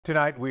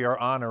Tonight, we are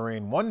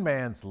honoring one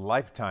man's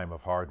lifetime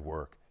of hard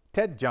work.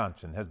 Ted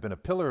Johnson has been a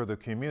pillar of the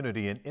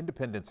community in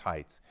Independence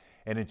Heights,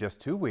 and in just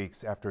 2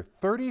 weeks, after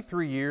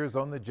 33 years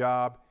on the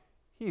job,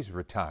 he's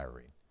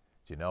retiring.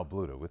 Janelle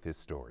Bluta with his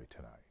story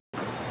tonight.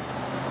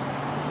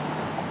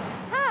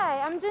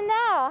 Hi, I'm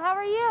Janelle. How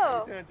are you?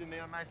 How you doing,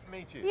 Janelle? Nice to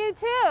meet you. You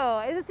too.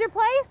 Is this your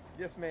place?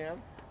 Yes,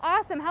 ma'am.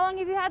 Awesome. How long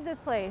have you had this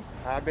place?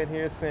 I've been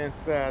here since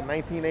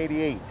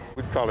 1988.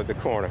 We call it the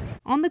corner.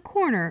 On the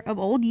corner of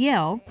Old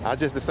Yale I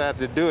just decided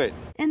to do it.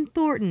 and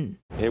Thornton,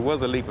 It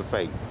was a leap of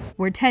faith.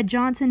 where Ted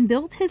Johnson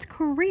built his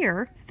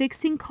career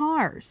fixing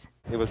cars.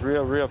 It was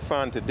real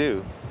fun to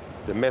do,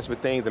 to mess with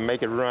things and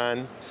make it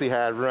run, see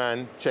how it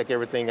run, check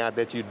everything out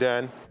that you've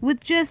done.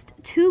 With just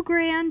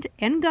 $2,000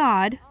 and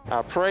God,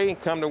 I pray,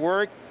 come to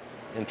work,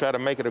 and try to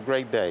make it a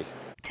great day.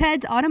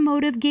 Ted's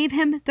Automotive gave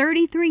him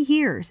 33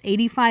 years,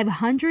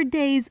 8,500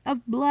 days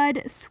of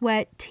blood,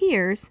 sweat,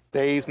 tears,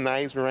 Days,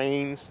 nights,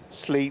 rains,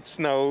 sleet,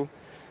 snow,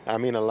 I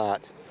mean a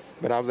lot.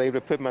 But I was able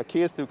to put my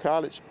kids through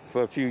college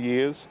for a few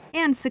years.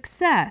 and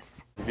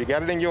success. If you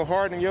got it in your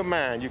heart and your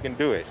mind, you can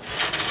do it.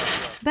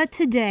 But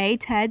today,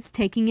 Ted's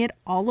taking it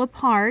all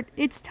apart.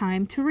 It's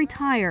time to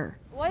retire.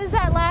 What is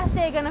that last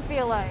day going to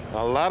feel like?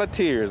 A lot of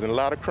tears and a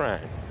lot of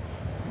crying,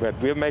 but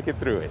we'll make it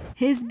through it.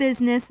 His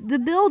business, the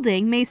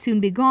building, may soon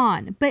be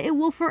gone, but it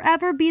will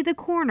forever be the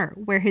corner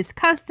where his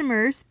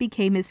customers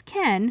became his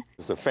kin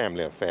It's a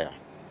family affair,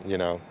 you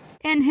know.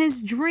 and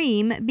his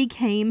dream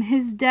became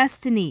his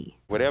destiny.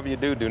 Whatever you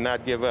do, do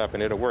not give up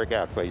and it'll work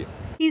out for you.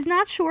 He's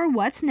not sure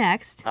what's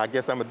next, I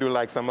guess I'm gonna do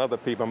like some other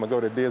people. I'm gonna go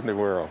to Disney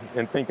World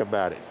and think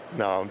about it.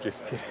 No, I'm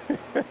just kidding.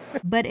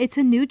 but it's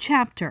a new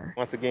chapter.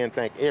 Once again,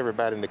 thank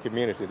everybody in the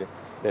community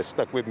that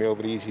stuck with me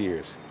over these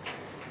years.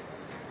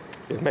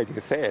 It makes me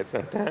sad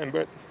sometimes,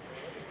 but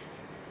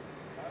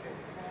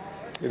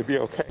it'll be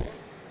okay.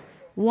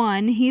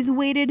 One he's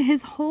waited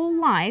his whole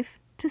life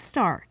to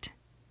start.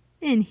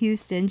 In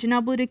Houston,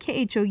 Janelle Bluta,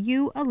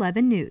 KHOU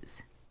 11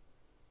 News.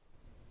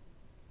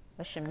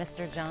 Wishing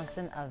Mr.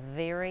 Johnson a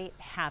very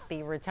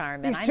happy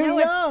retirement. He's too young.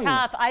 It's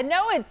tough. I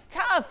know it's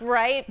tough,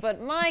 right?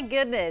 But my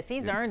goodness,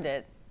 he's earned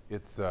it.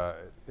 It's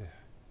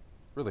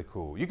really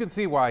cool. You can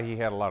see why he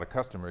had a lot of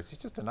customers.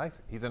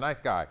 He's a nice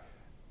guy.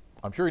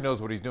 I'm sure he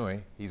knows what he's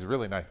doing. He's a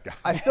really nice guy.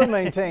 I still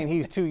maintain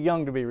he's too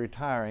young to be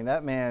retiring.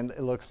 That man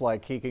looks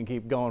like he can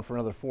keep going for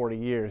another 40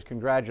 years.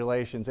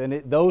 Congratulations. And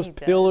those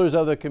pillars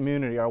of the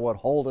community are what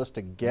hold us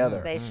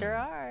together. They sure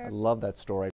are. I love that story.